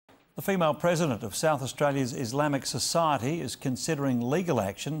The female president of South Australia's Islamic Society is considering legal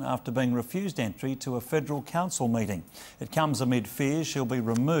action after being refused entry to a federal council meeting. It comes amid fears she'll be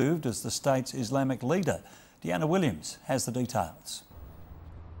removed as the state's Islamic leader. Deanna Williams has the details.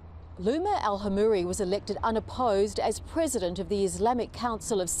 Ms Hammouri was elected unopposed as president of the Islamic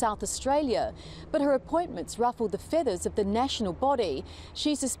Council of South Australia, but her appointments ruffled the feathers of the national body.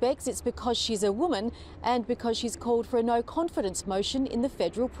 She suspects it's because she's a woman and because she's called for a no-confidence motion in the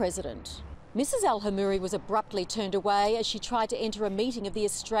federal president. Ms Hammouri was abruptly turned away as she tried to enter a meeting of the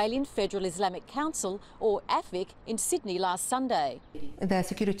Australian Federal Islamic Council, or AFIC, in Sydney last Sunday. The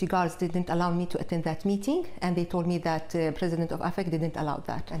security guards didn't allow me to attend that meeting, and they told me that President of AFIC didn't allow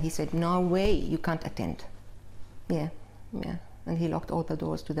that. And he said, "No way, you can't attend." Yeah. And he locked all the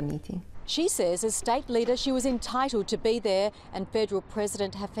doors to the meeting. She says as state leader she was entitled to be there, and Federal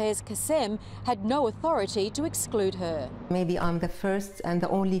President Hafez Qassem had no authority to exclude her. Maybe I'm the first and the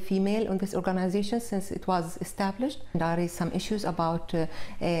only female in this organisation since it was established. There is some issues about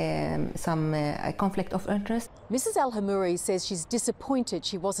some conflict of interest. Ms Hammouri says she's disappointed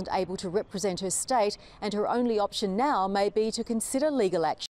she wasn't able to represent her state, and her only option now may be to consider legal action.